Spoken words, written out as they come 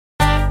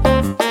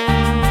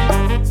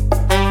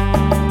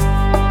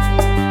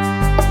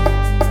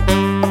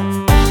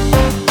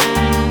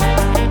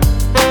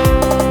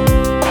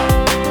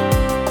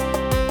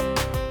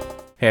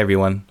Hey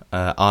everyone.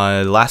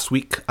 Last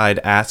week I'd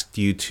asked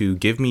you to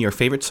give me your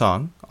favorite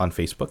song on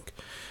Facebook,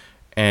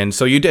 and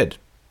so you did.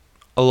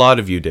 A lot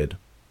of you did.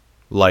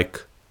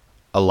 Like,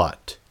 a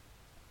lot.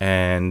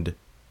 And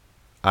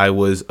I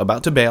was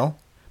about to bail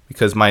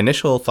because my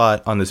initial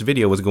thought on this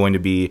video was going to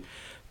be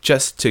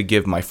just to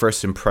give my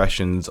first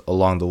impressions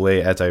along the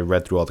way as I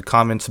read through all the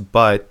comments,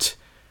 but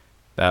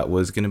that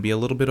was going to be a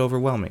little bit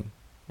overwhelming.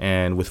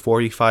 And with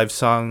 45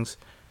 songs,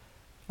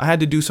 I had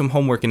to do some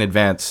homework in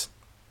advance,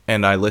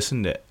 and I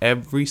listened to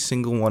every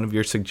single one of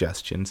your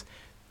suggestions.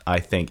 I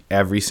thank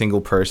every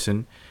single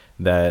person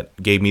that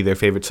gave me their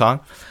favorite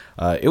song.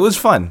 It was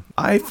fun.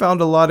 I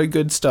found a lot of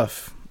good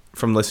stuff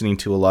from listening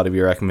to a lot of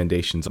your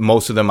recommendations.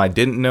 Most of them I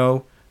didn't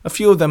know, a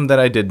few of them that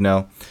I did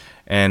know.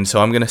 And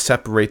so I'm going to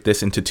separate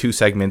this into two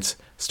segments,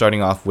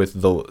 starting off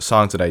with the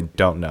songs that I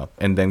don't know,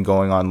 and then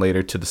going on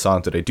later to the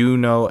songs that I do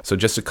know. So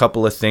just a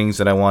couple of things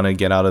that I want to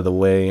get out of the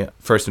way.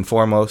 First and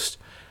foremost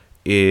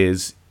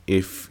is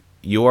if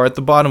you are at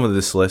the bottom of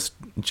this list,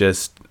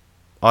 just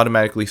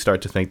automatically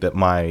start to think that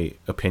my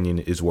opinion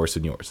is worse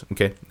than yours,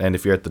 okay? And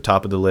if you're at the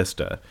top of the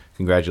list,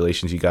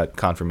 congratulations, you got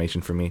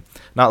confirmation from me.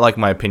 Not like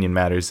my opinion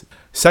matters.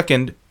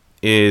 Second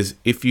is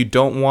if you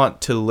don't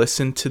want to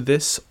listen to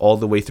this all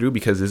the way through,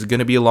 because this is going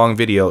to be a long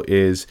video,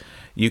 is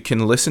you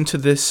can listen to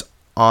this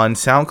on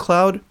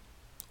SoundCloud,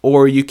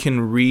 or you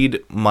can read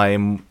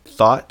my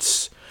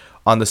thoughts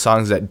on the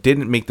songs that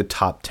didn't make the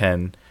top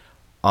 10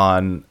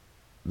 on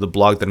the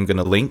blog that I'm going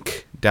to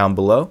link down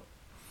below.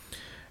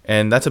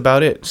 And that's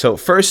about it. So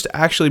first,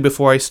 actually,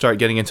 before I start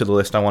getting into the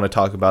list, I want to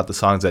talk about the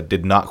songs that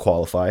did not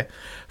qualify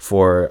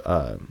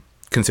for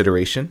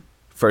consideration.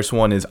 First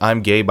one is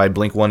I'm Gay by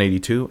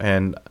Blink-182.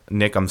 And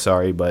Nick, I'm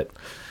sorry, but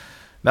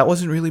that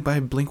wasn't really by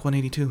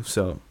Blink-182,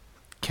 so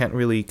can't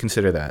really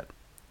consider that.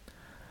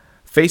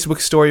 Facebook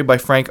Story by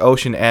Frank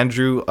Ocean.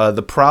 Andrew,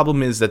 the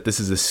problem is that this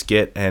is a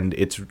skit, and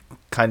it's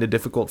kind of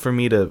difficult for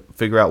me to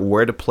figure out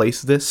where to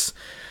place this.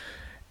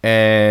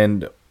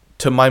 And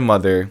to my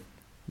mother,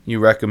 you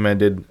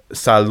recommended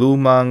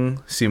Salumang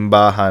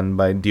Simbahan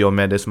by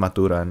Diomedes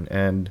Maturan.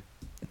 And,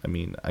 I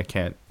mean, I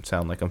can't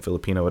sound like I'm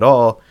Filipino at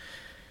all.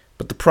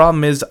 But the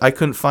problem is I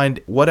couldn't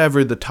find,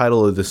 whatever the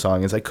title of the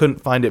song is, I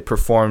couldn't find it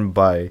performed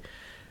by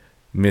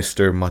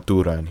Mr.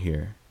 Maturan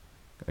here.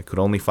 I could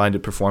only find it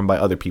performed by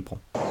other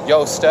people.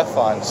 Yo,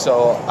 Stefan,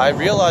 so I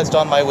realized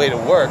on my way to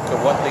work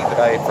that one thing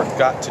that I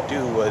forgot to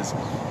do was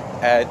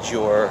add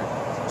your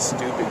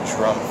stupid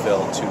drum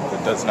fill to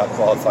the does not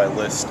qualify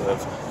list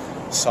of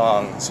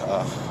songs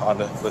on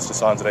the list of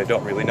songs that I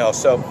don't really know.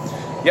 So,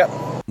 yep.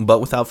 But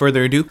without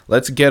further ado,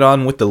 let's get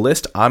on with the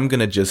list. I'm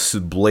going to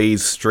just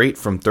blaze straight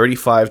from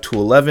 35 to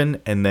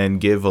 11 and then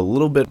give a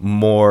little bit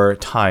more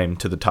time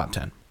to the top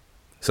 10.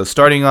 So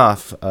starting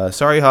off,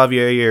 Sorry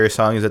Javier, your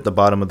song is at the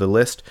bottom of the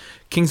list.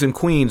 Kings and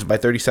Queens by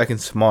 30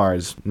 Seconds to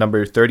Mars.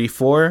 Number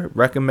 34,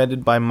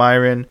 recommended by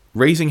Myron.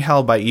 Raising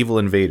Hell by Evil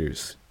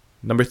Invaders.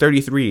 Number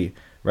 33,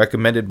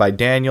 recommended by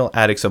Daniel,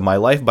 Addicts of My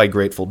Life by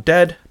Grateful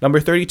Dead. Number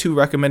 32,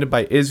 recommended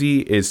by Izzy,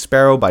 is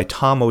Sparrow by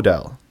Tom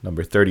Odell.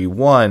 Number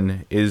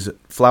 31 is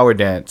Flower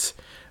Dance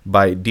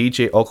by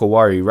DJ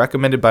Okawari,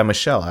 recommended by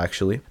Michelle,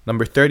 actually.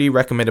 Number 30,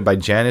 recommended by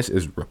Janice,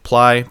 is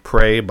Reply,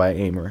 Pray by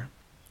Aimer.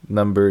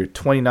 Number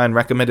 29,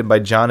 recommended by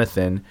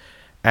Jonathan,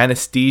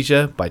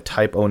 Anesthesia by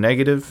Type O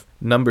Negative.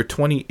 Number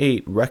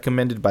 28,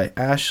 recommended by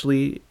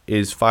Ashley,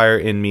 is Fire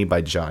in Me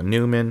by John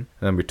Newman.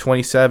 Number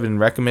 27,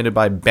 recommended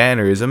by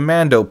Banner, is a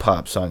Mando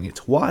pop song. It's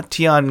Hua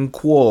Tian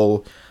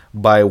Kuo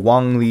by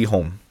Wang Li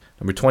Hong.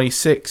 Number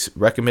 26,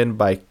 recommended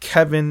by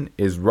Kevin,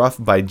 is Rough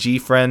by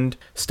G-Friend.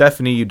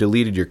 Stephanie, you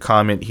deleted your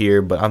comment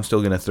here, but I'm still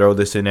going to throw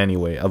this in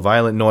anyway. A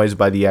Violent Noise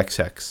by the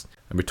XX.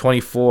 Number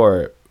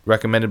 24,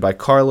 recommended by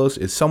Carlos,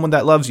 is Someone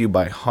That Loves You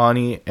by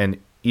Hani and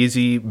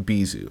Izzy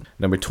Bizu.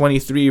 Number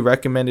 23,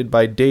 recommended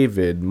by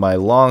David, my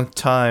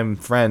longtime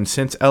friend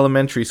since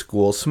elementary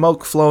school,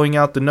 Smoke Flowing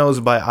Out the Nose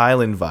by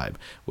Island Vibe,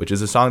 which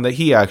is a song that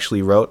he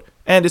actually wrote,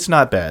 and it's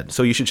not bad,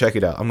 so you should check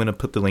it out. I'm going to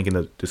put the link in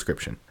the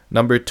description.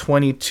 Number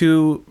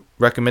 22,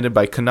 recommended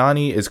by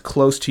Kanani, is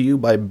Close to You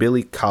by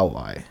Billy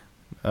Kawai.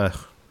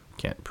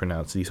 Can't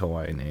pronounce these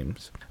Hawaiian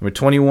names. Number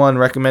 21,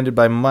 recommended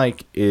by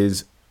Mike,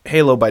 is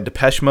Halo by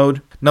Depeche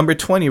Mode. Number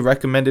 20,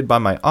 recommended by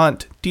my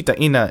aunt,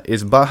 Tita Ina,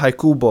 is Bahay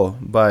Kubo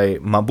by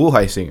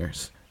Mabuhay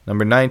Singers.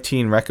 Number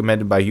 19,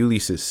 recommended by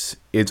Ulysses,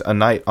 is A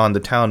Night on the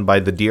Town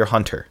by The Deer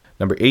Hunter.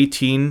 Number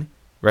 18,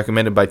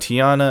 recommended by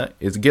Tiana,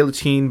 is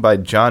Guillotine by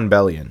John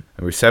Bellion.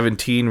 Number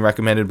 17,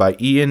 recommended by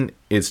Ian,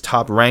 is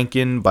Top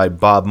Rankin' by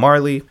Bob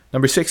Marley.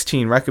 Number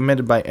 16,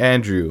 recommended by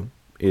Andrew,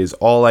 is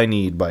All I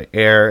Need by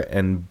Air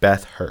and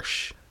Beth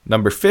Hirsch.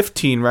 Number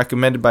 15,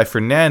 recommended by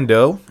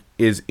Fernando,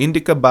 is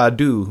Indica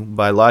Badu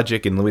by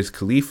Logic and Luis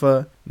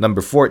Khalifa.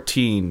 Number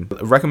 14,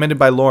 recommended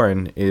by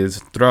Lauren, is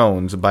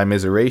Thrones by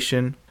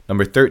Miseration.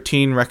 Number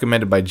 13,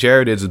 recommended by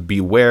Jared, is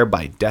Beware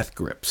by Death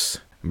Grips.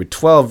 Number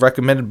 12,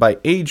 recommended by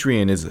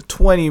Adrian, is a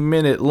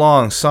 20-minute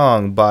long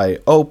song by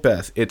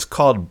Opeth. It's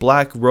called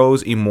Black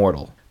Rose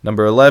Immortal.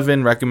 Number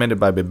 11, recommended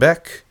by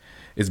Bebek,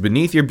 is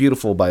Beneath Your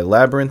Beautiful by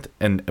Labyrinth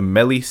and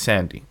Emeli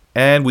Sandé.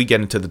 And we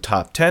get into the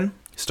top 10,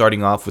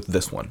 starting off with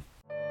this one.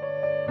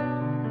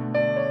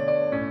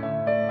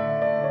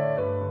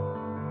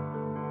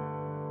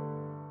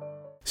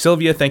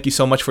 Sylvia, thank you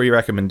so much for your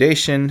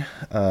recommendation.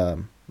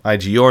 I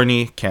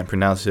Giorni, can't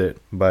pronounce it,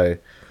 by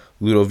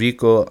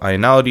Ludovico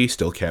Einaudi,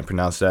 still can't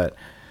pronounce that.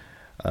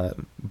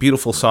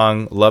 Beautiful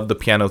song, love the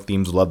piano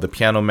themes, love the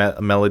piano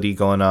melody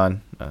going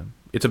on.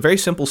 It's a very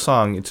simple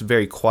song, it's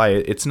very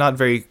quiet, it's not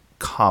very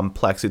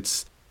complex,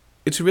 it's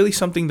really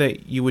something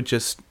that you would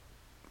just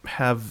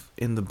have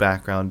in the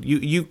background.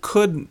 You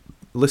could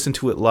listen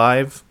to it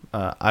live.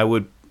 I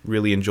would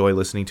really enjoy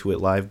listening to it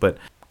live, but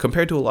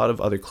compared to a lot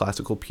of other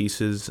classical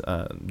pieces,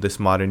 this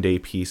modern day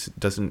piece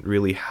doesn't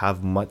really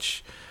have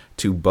much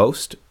to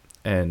boast,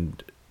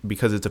 and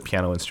because it's a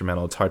piano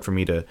instrumental, it's hard for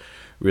me to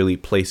really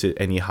place it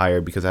any higher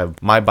because I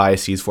have my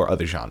biases for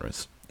other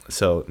genres.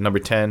 So number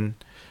 10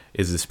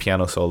 is this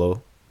piano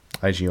solo,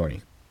 I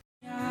Giorni.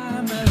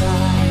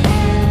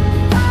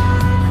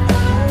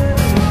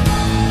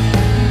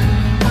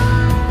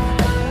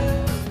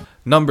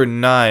 Number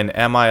 9,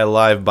 Am I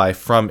Alive by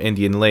From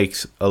Indian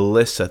Lakes.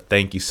 Alyssa,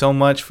 thank you so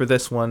much for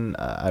this one.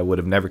 I would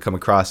have never come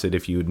across it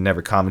if you had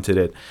never commented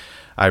it.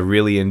 I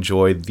really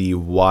enjoyed the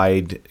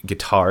wide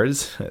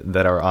guitars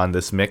that are on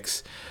this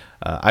mix.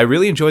 I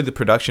really enjoyed the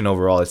production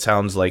overall. It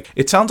sounds like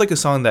a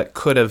song that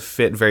could have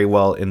fit very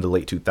well in the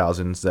late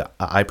 2000s. That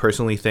I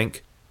personally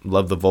think.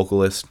 Love the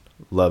vocalist,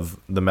 love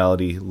the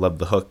melody, love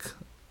the hook.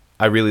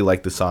 I really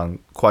like the song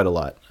quite a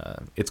lot.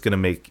 It's going to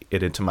make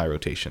it into my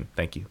rotation.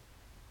 Thank you.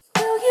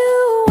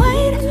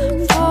 Wait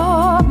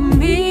for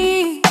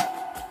me,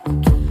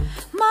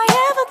 my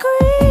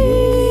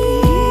evergreen.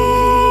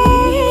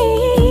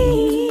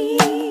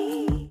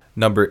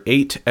 Number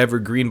 8,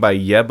 Evergreen by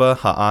Yeba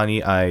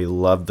Ha'ani. I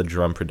love the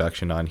drum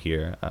production on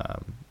here.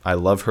 I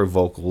love her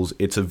vocals.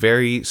 It's a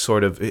very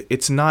sort of,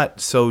 it's not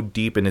so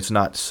deep and it's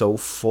not so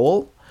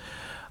full,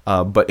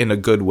 but in a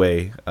good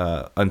way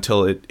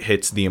until it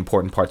hits the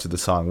important parts of the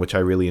song, which I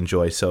really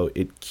enjoy. So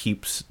it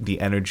keeps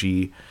the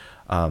energy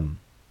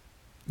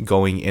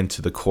going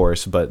into the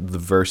chorus, but the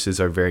verses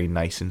are very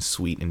nice and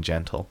sweet and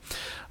gentle.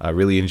 I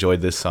really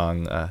enjoyed this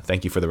song.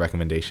 Thank you for the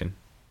recommendation.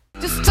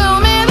 Just tell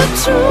me the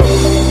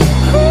truth.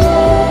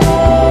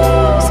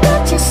 Who's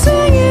got you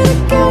singing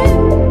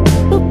again?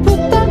 Who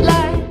put that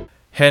light?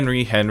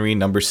 Henry,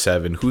 number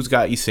 7, Who's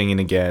Got You Singing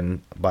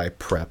Again by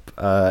Prep.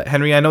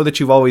 Henry, I know that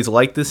you've always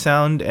liked this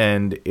sound,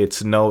 and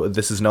this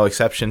is no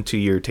exception to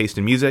your taste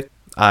in music.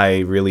 I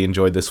really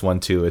enjoyed this one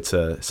too. It's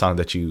a song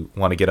that you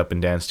want to get up and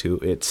dance to.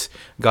 It's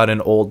got an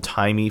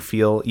old-timey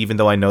feel, even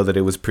though I know that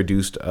it was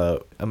produced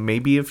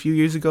maybe a few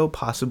years ago,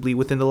 possibly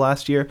within the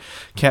last year.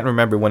 Can't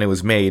remember when it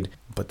was made,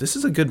 but this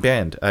is a good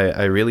band.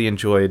 I really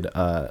enjoyed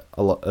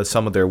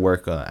some of their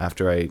work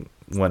after I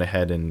went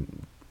ahead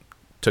and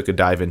took a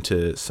dive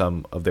into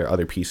some of their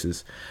other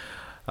pieces.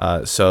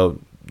 So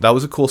that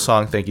was a cool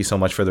song. Thank you so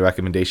much for the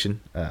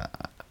recommendation. I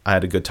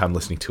had a good time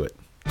listening to it.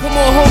 Come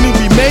on, homie,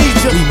 we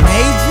major. We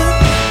major?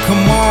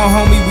 Come on,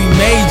 homie, we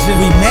major.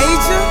 We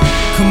major?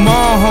 Come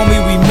on,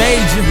 homie, we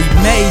major. We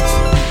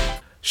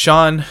major.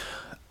 Sean,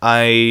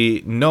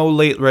 I know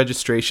Late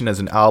Registration as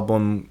an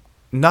album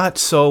not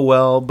so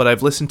well, but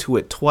I've listened to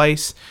it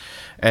twice.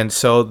 And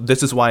so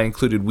this is why I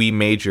included We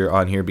Major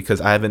on here,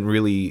 because I couldn't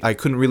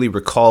really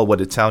recall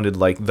what it sounded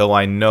like, though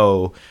I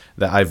know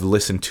that I've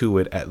listened to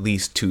it at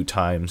least 2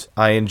 times.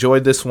 I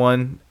enjoyed this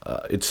one.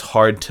 It's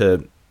hard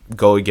to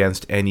go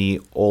against any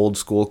old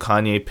school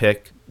Kanye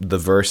pick. The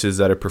verses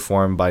that are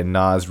performed by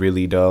Nas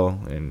really do,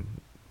 and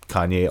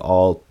Kanye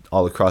all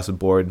across the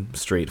board,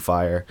 straight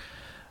fire.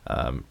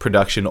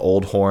 Production,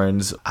 old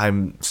horns.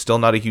 I'm still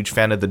not a huge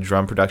fan of the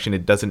drum production.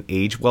 It doesn't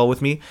age well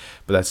with me,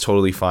 but that's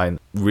totally fine.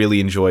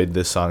 Really enjoyed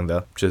this song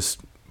though. Just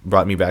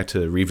brought me back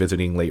to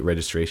revisiting Late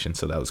Registration,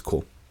 so that was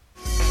cool.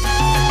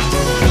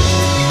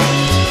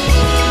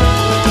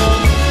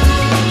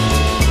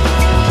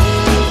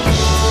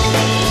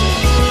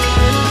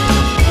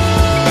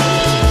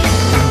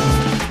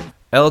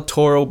 El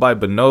Toro by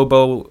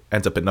Bonobo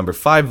ends up at number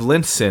 5.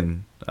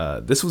 Linson.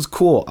 This was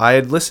cool. I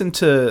had listened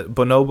to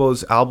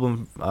Bonobo's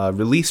album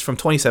released from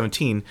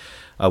 2017,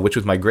 which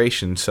was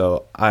Migration,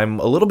 so I'm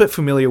a little bit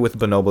familiar with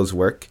Bonobo's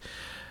work.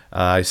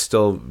 I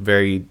still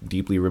very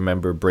deeply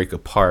remember Break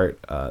Apart.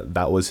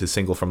 That was his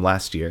single from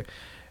last year.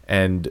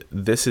 And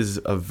this is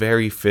a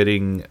very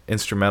fitting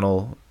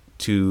instrumental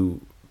to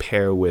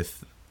pair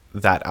with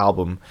that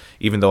album,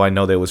 even though I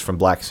know that it was from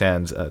Black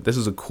Sands. This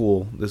was a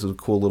cool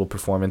little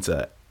performance.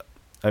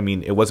 I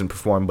mean, it wasn't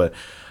performed, but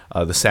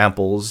the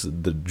samples,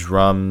 the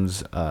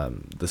drums,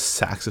 the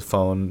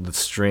saxophone, the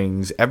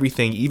strings,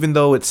 everything, even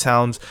though it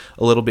sounds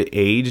a little bit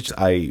aged,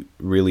 I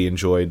really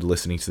enjoyed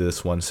listening to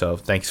this one. So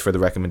thanks for the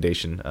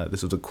recommendation.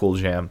 This was a cool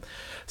jam.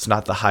 It's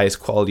not the highest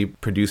quality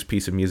produced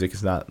piece of music.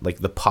 It's not like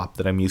the pop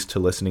that I'm used to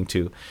listening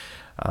to.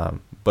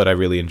 But I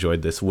really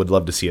enjoyed this. Would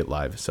love to see it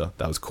live. So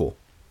that was cool.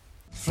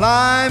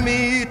 Fly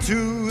me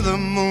to the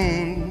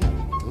moon.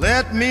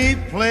 Let me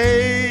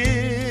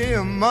play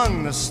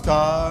among the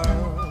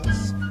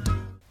stars.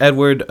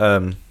 Edward,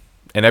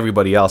 and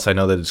everybody else, I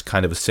know that it's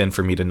kind of a sin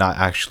for me to not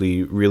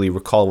actually really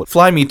recall what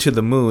Fly Me to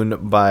the Moon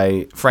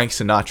by Frank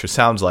Sinatra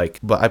sounds like,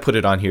 but I put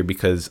it on here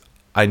because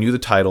I knew the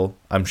title.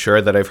 I'm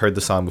sure that I've heard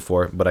the song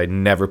before, but I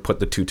never put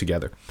the two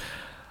together.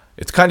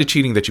 It's kind of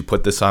cheating that you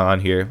put this song on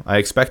here. I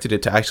expected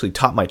it to actually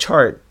top my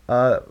chart,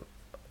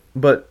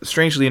 but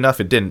strangely enough,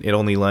 it didn't. It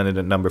only landed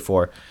at number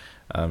 4.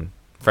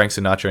 Frank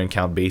Sinatra and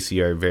Count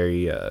Basie are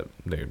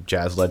they're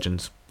jazz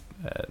legends,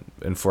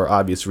 and for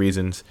obvious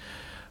reasons.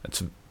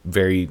 It's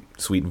very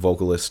sweet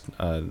vocalist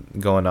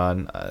going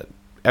on.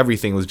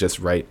 Everything was just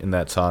right in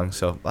that song,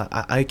 so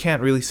I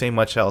can't really say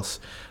much else.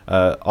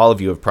 All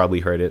of you have probably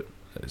heard it.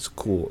 It's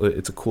cool.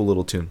 It's a cool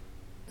little tune.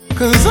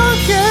 'Cause I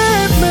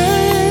can't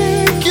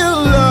make you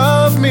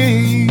love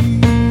me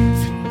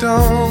if you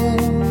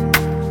don't.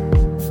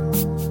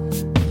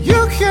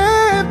 You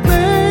can't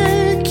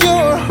make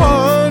your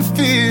heart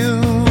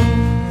feel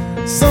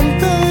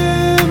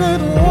something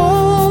it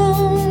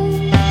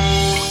won't.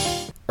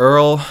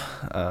 Earl,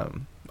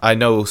 I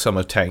know some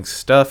of Tank's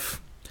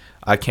stuff.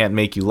 I Can't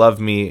Make You Love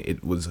Me.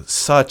 It was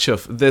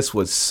this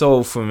was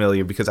so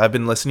familiar because I've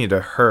been listening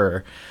to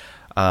her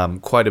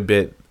quite a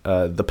bit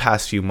the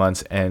past few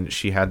months, and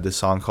she had this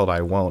song called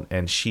I Won't,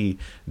 and she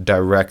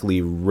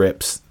directly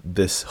rips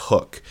this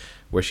hook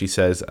where she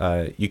says,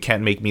 you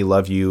can't make me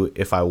love you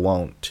if I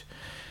won't.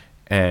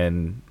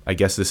 And I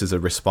guess this is a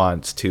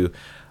response to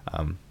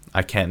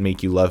I Can't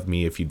Make You Love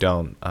Me If You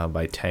Don't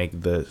by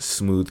Tank, the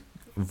smooth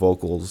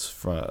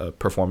vocals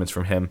performance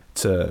from him.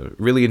 It's a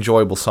really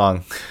enjoyable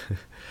song.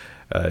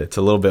 It's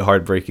a little bit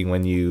heartbreaking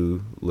when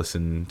you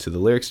listen to the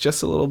lyrics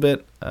just a little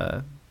bit,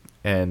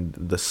 and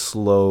the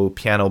slow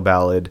piano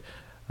ballad,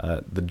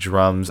 the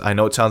drums. I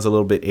know it sounds a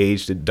little bit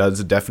aged. It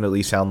does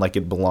definitely sound like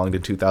it belonged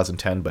in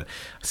 2010, but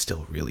I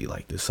still really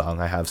like this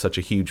song. I have such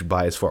a huge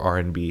bias for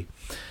R&B.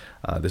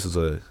 This is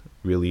a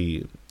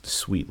really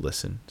sweet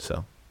listen,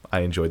 so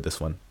I enjoyed this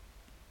one.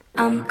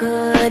 I'm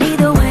good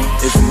either way.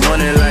 If you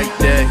want it like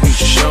that, you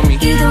should show me.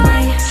 Either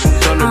way.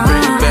 Don't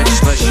bring it back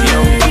just like she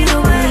owe me. Either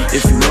way.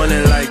 If you want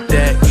it like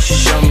that, you should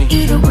show me.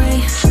 Either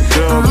way.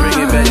 Girl, bring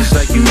it back just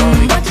like you owe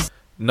me.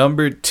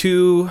 Number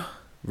 2,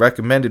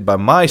 recommended by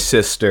my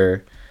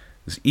sister,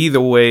 is Either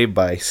Way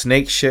by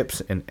Snake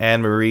Ships and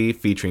Anne Marie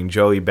featuring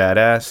Joey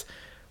Badass.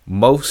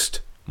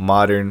 Most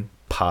modern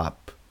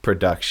pop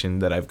production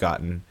that I've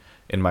gotten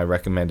in my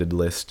recommended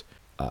list.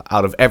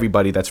 Out of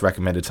everybody that's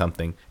recommended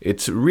something.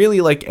 It's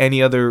really like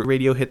any other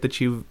radio hit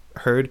that you've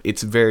heard. It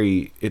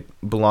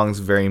belongs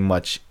very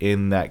much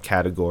in that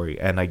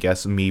category, and I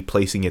guess me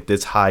placing it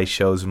this high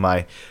shows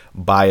my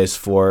bias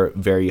for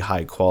very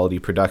high quality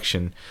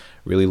production.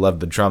 Really love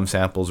the drum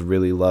samples,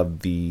 really love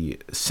the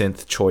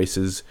synth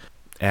choices.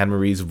 Anne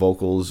Marie's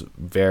vocals,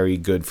 very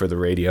good for the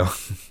radio.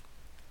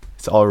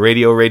 It's all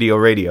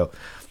radio.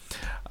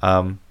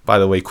 By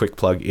the way, quick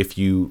plug, if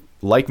you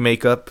like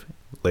makeup,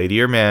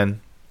 lady or man,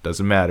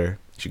 doesn't matter.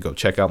 You should go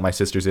check out my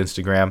sister's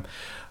Instagram.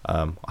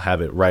 I'll have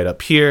it right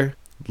up here.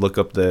 Look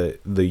up the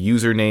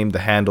username, the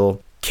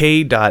handle,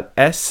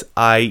 k.siennaa.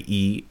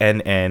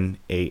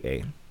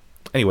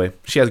 Anyway,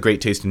 she has great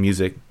taste in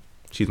music.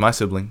 She's my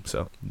sibling,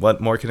 so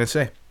what more can I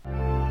say?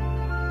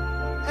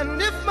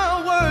 And if my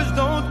words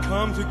don't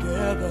come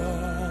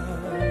together,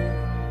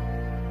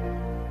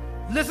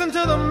 listen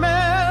to the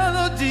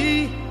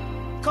melody,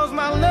 'cause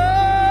my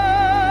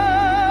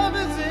love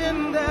is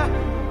in there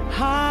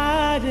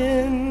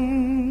hiding.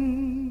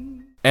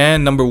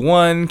 And number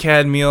 1,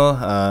 Cadmiel.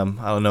 I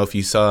don't know if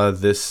you saw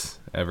this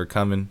ever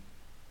coming.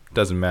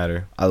 Doesn't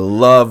matter. I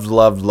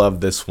loved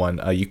this one.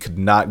 You could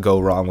not go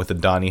wrong with a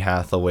Donny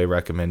Hathaway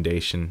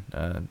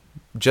recommendation.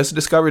 Just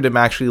discovered him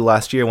actually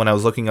last year when I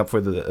was looking up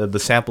for the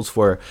samples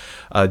for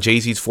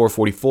Jay-Z's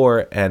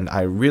 444, and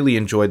I really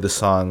enjoyed the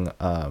song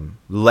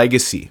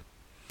Legacy.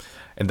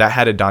 And that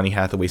had a Donny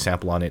Hathaway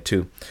sample on it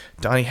too.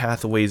 Donny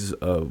Hathaway's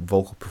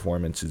vocal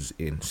performance is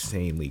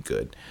insanely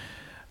good.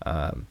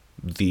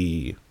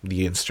 The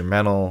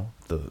instrumental,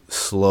 the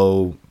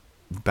slow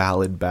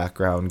ballad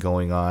background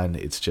going on,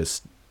 it's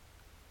just,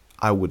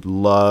 I would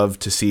love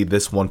to see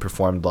this one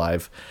performed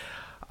live.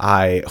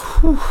 I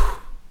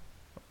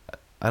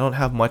don't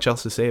have much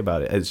else to say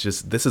about it. It's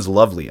just, this is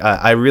lovely.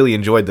 I really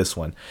enjoyed this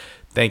one.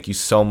 Thank you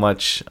so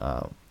much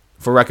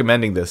for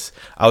recommending this.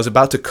 I was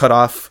about to cut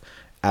off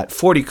at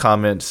 40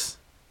 comments,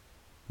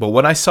 but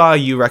when I saw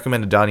you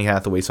recommend a Donny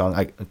Hathaway song,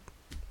 I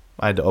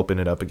had to open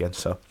it up again.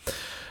 So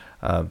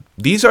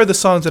these are the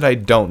songs that I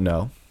don't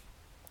know.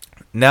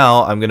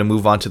 Now I'm going to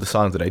move on to the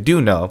songs that I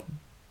do know,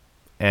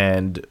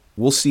 and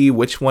we'll see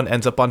which one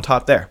ends up on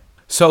top there.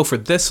 So for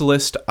this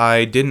list,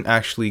 I didn't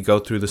actually go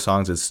through the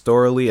songs as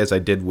thoroughly as I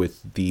did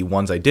with the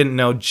ones I didn't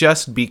know,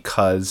 just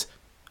because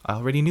I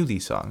already knew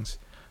these songs.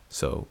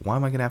 So why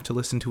am I going to have to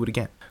listen to it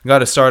again? I got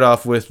to start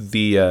off with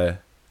the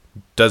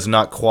does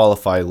not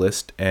qualify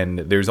list, and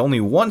there's only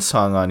one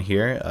song on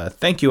here.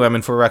 Thank you,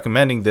 Emin, for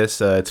recommending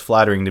this. It's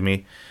flattering to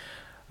me.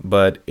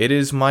 But it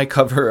is my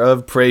cover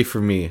of Pray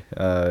For Me.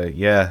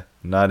 Yeah,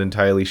 not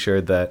entirely sure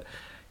that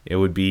it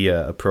would be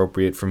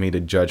appropriate for me to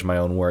judge my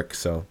own work,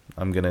 so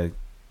I'm going to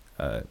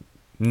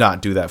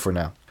not do that for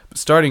now.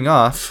 Starting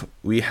off,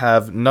 we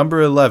have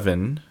number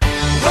 11.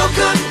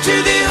 Welcome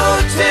to the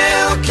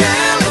Hotel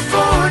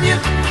California.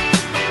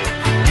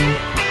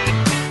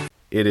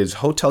 It is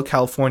Hotel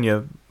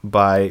California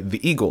by the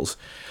Eagles.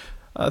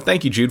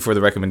 Thank you, Jude, for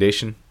the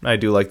recommendation. I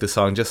do like the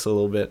song just a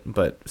little bit,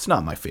 but it's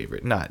not my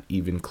favorite. Not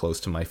even close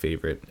to my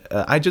favorite.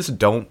 I just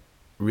don't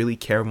really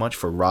care much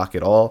for rock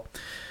at all.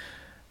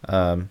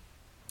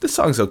 This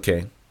song's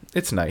okay.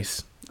 It's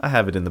nice. I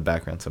have it in the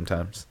background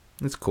sometimes.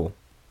 It's cool.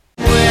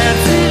 Where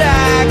did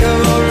I go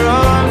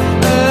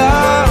wrong?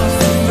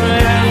 Lost a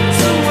friend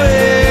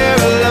somewhere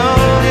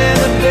alone in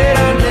the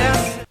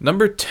bitterness.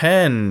 Number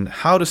 10,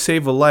 How to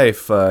Save a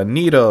Life,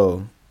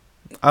 Nito.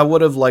 I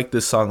would have liked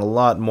this song a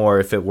lot more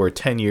if it were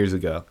 10 years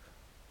ago.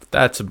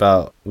 That's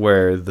about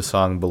where the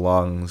song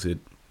belongs. It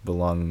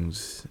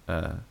belongs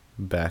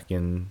back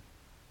in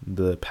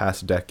the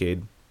past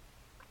decade.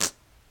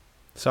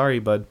 Sorry,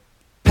 bud.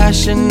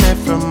 Passionate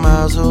from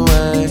miles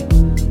away,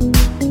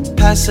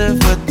 passive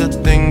with the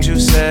things you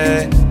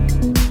say.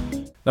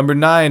 Number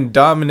 9,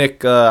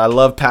 Dominic. I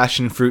love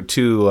Passion Fruit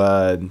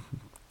too.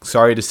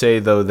 Sorry to say,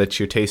 though, that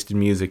your taste in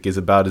music is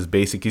about as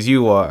basic as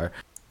you are.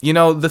 You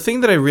know, the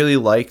thing that I really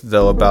like,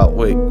 though, about...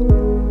 Wait.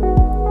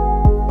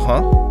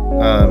 Huh?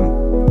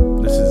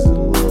 This is a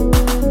little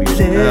weird.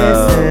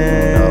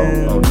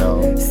 Oh,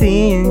 no.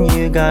 Seeing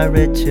you got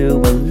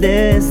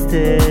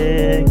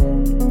ritualistic.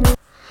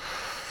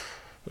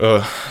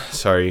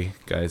 Sorry,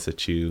 guys,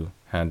 that you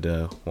had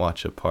to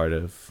watch a part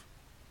of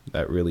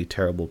that really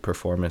terrible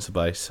performance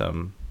by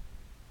some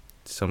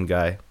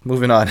guy.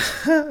 Moving on. I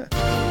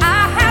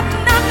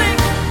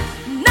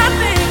have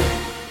nothing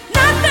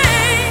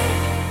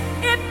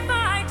if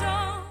I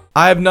don't.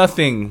 I Have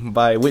Nothing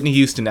by Whitney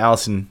Houston.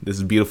 Allison, this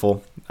is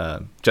beautiful.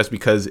 Just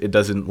because it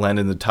doesn't land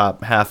in the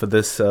top half of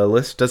this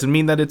list doesn't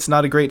mean that it's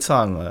not a great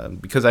song.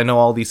 Because I know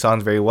all these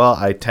songs very well,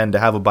 I tend to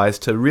have a bias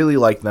to really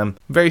like them.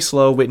 Very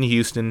slow, Whitney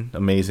Houston,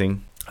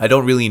 amazing. I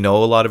don't really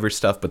know a lot of her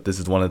stuff, but this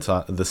is one of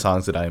the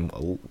songs that I'm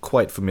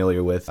quite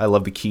familiar with. I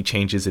love the key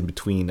changes in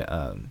between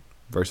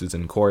verses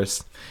and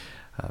chorus.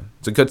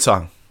 It's a good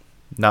song.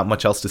 Not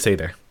much else to say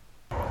there.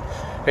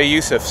 Hey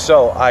Yusuf,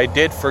 so I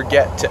did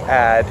forget to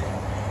add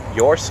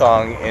your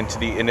song into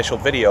the initial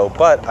video,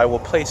 but I will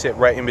place it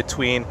right in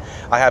between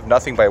I Have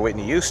Nothing by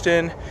Whitney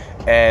Houston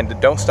and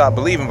Don't Stop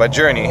Believing by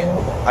Journey.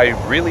 I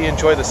really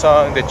enjoy the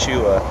song that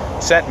you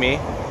sent me,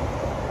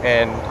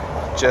 and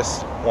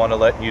just want to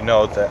let you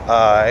know that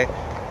I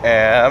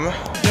am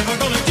Never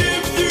gonna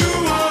give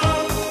you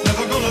up,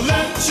 never gonna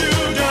let you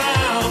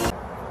down.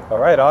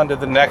 Alright, on to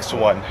the next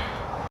one.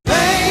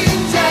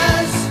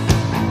 Angels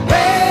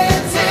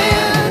waiting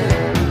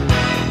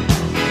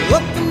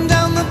up and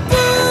down the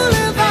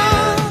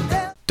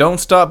boulevard. Don't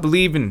Stop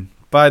Believing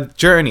by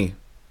Journey.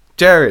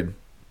 Jared,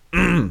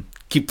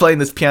 keep playing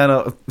this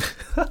piano.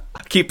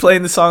 Keep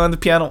playing the song on the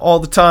piano all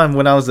the time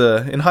when I was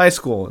in high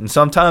school, and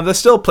sometimes I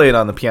still play it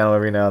on the piano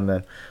every now and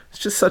then. It's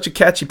just such a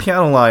catchy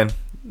piano line.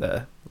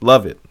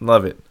 Love it.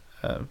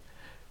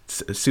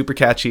 It's super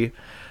catchy.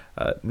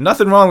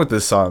 Nothing wrong with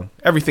this song.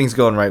 Everything's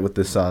going right with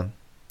this song.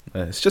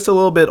 It's just a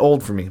little bit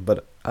old for me,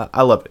 but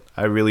I love it.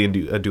 I really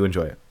do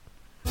enjoy it.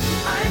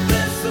 I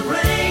bless the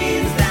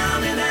rains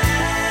down in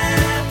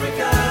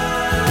Africa.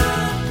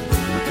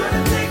 We're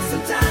gonna take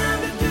some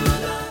time to do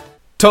the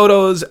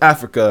Toto's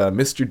Africa,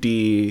 Mr.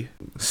 D,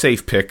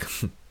 safe pick,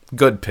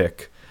 good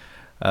pick.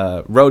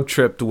 Road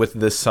tripped with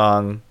this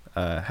song.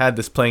 Had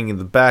this playing in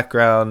the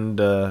background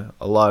a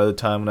lot of the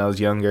time when I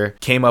was younger.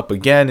 Came up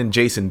again in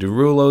Jason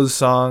Derulo's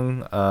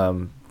song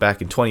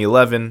back in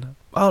 2011.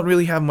 I don't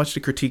really have much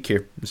to critique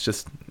here. It's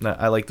just,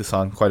 I like the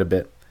song quite a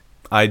bit.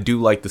 I do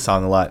like the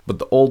song a lot, but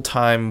the old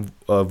time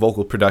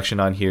vocal production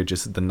on here,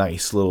 just the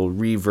nice little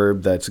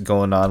reverb that's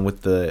going on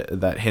with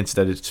that hints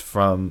that it's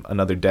from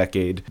another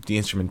decade. The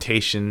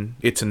instrumentation,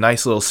 it's a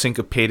nice little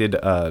syncopated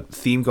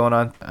theme going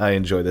on. I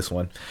enjoy this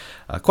one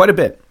quite a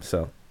bit.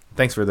 So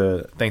thanks for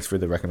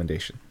the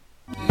recommendation.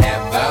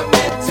 Never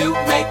meant to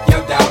make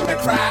your daughter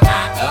cry.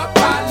 I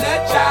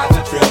apologize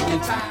a trillion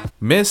times.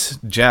 Miss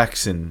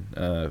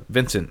Jackson,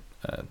 Vincent.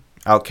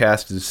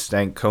 Outkast is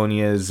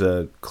Stankonia's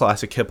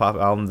classic hip-hop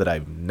album that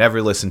I've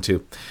never listened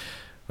to.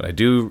 But I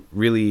do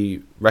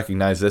really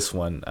recognize this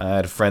one. I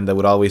had a friend that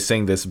would always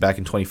sing this back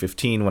in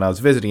 2015 when I was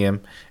visiting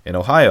him in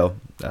Ohio.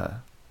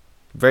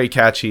 Very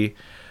catchy.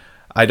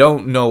 I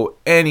don't know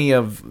any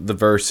of the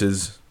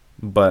verses,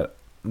 but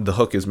the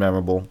hook is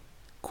memorable.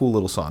 Cool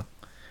little song.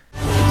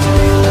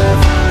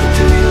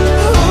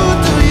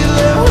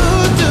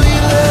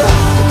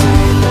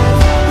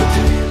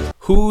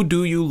 Who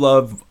Do You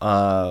Love,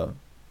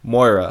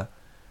 Moira?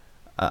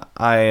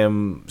 I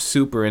am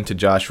super into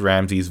Josh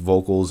Ramsey's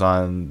vocals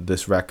on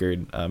this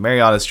record.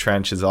 Mariana's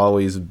Trench has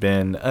always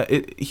been,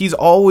 he's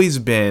always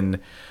been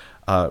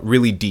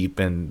really deep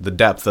in the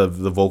depth of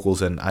the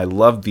vocals, and I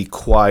love the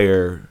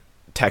choir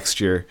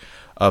texture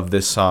of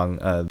this song.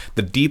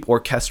 The deep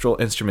orchestral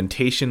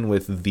instrumentation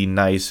with the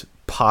nice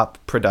pop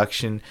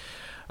production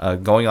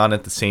going on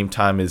at the same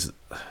time is,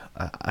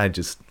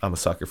 I'm a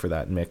sucker for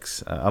that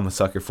mix. I'm a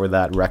sucker for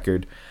that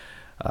record.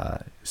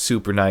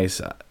 Super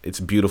nice. It's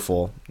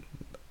beautiful.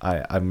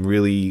 I'm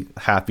really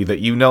happy that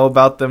you know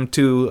about them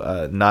too.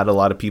 Not a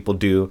lot of people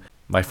do.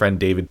 My friend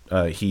David,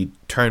 he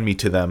turned me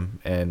to them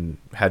and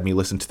had me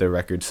listen to their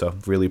records, so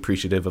really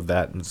appreciative of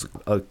that. It's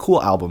a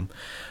cool album,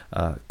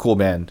 cool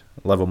band.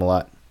 Love them a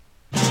lot.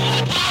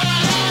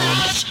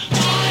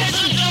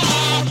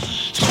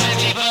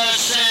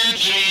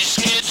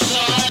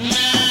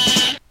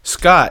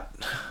 Scott.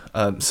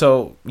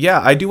 So yeah,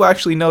 I do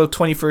actually know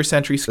 21st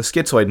Century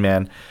Schizoid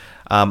Man.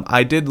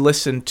 I did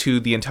listen to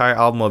the entire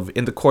album of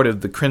In the Court of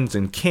the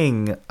Crimson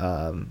King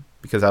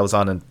because I was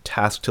on a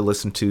task to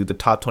listen to the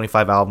top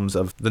 25 albums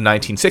of the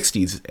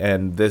 1960s,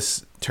 and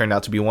this turned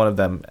out to be one of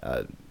them.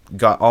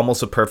 Got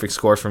almost a perfect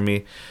score for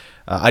me.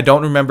 I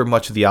don't remember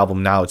much of the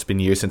album now. It's been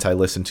years since I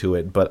listened to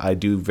it, but I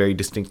do very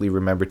distinctly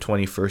remember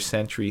 21st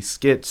Century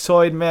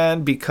Schizoid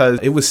Man because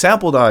it was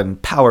sampled on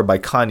Power by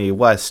Kanye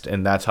West,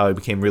 and that's how I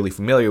became really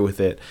familiar with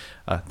it.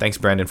 Thanks,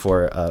 Brandon,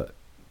 for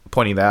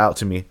pointing that out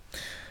to me.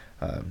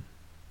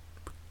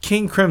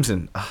 King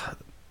Crimson,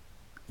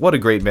 what a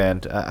great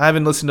band. I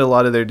haven't listened to a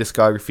lot of their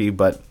discography,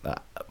 but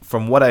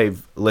from what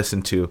I've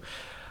listened to,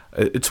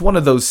 it's one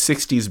of those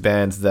 60s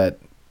bands that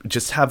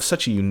just have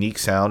such a unique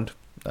sound.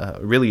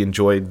 Really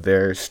enjoyed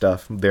their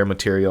stuff, their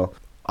material.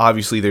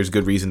 Obviously, there's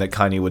good reason that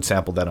Kanye would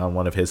sample that on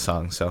one of his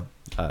songs. So,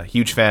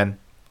 huge fan.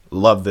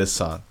 Love this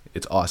song.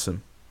 It's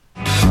awesome.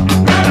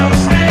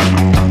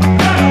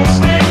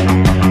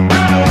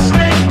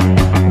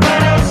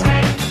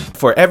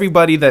 For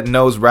everybody that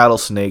knows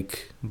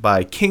Rattlesnake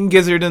by King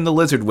Gizzard and the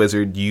Lizard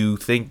Wizard, you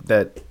think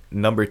that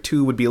number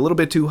 2 would be a little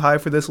bit too high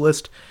for this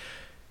list.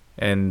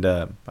 And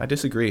I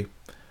disagree.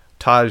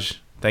 Taj,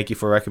 thank you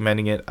for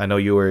recommending it. I know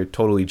you were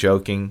totally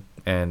joking.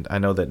 And I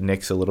know that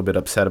Nick's a little bit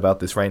upset about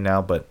this right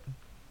now, but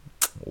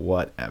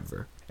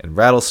whatever. And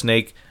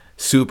Rattlesnake,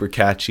 super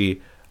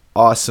catchy,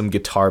 awesome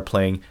guitar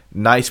playing,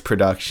 nice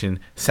production,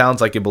 sounds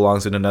like it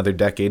belongs in another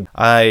decade.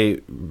 I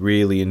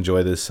really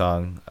enjoy this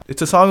song.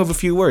 It's a song of a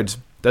few words,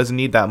 doesn't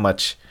need that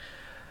much.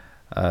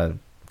 Go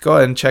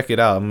ahead and check it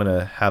out. I'm going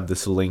to have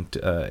this linked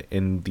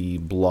in the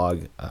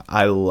blog.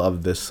 I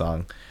love this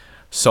song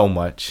so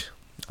much,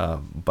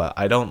 but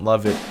I don't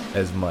love it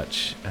as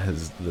much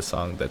as the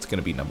song that's going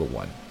to be number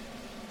 1.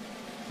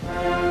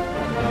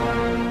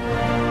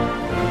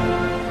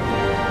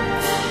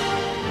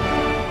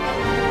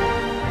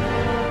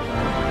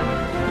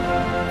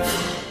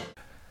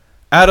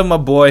 Adam, my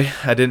boy,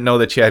 I didn't know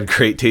that you had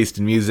great taste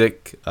in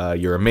music.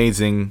 You're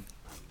amazing.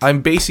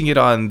 I'm basing it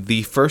on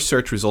the first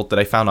search result that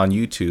I found on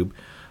YouTube,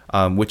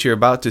 which you're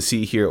about to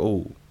see here.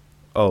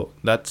 Oh,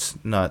 that's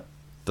not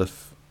the...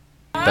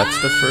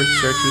 that's the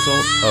first search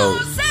result?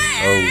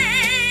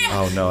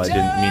 Oh no, I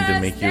didn't mean to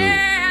make you...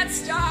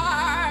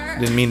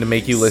 Didn't mean to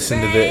make you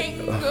listen to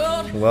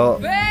the...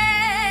 well...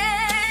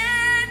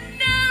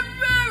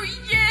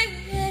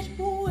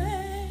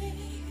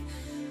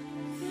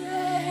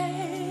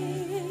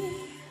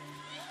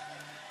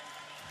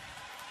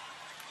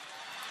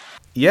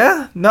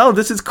 Yeah, no,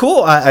 this is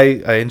cool.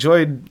 I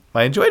enjoyed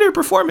her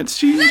performance.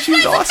 She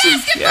was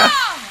awesome. Yeah.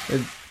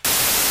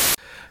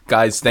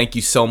 Guys, thank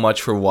you so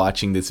much for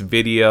watching this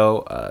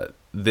video.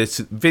 This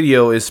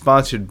video is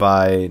sponsored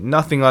by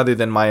nothing other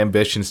than my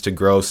ambitions to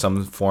grow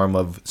some form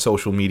of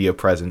social media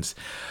presence.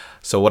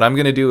 So what I'm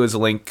going to do is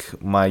link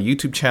my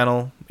YouTube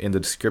channel in the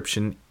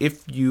description.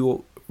 If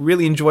you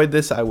really enjoyed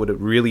this, I would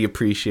really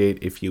appreciate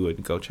if you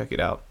would go check it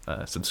out.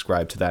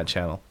 Subscribe to that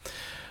channel.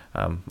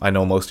 I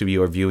know most of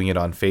you are viewing it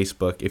on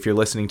Facebook. If you're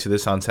listening to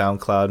this on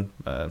SoundCloud,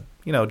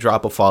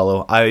 drop a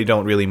follow. I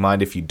don't really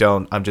mind if you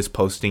don't. I'm just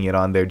posting it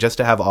on there just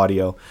to have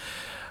audio.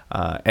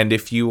 And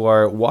if you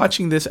are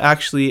watching this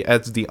actually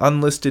as the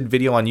unlisted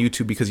video on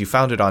YouTube because you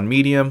found it on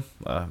Medium,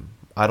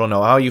 I don't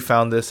know how you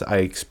found this. I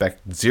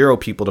expect 0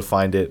 people to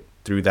find it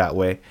through that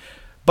way.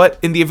 But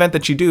in the event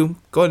that you do,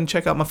 go ahead and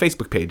check out my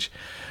Facebook page.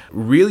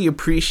 Really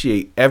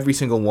appreciate every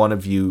single one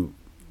of you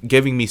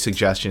giving me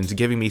suggestions,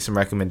 giving me some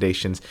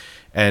recommendations.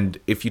 And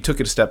if you took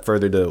it a step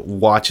further to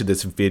watch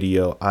this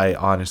video, I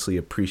honestly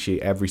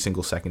appreciate every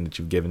single second that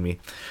you've given me.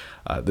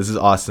 This is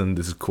awesome.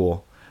 This is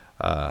cool.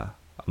 I'm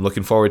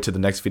looking forward to the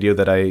next video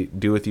that I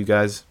do with you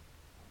guys.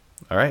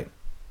 All right.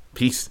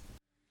 Peace.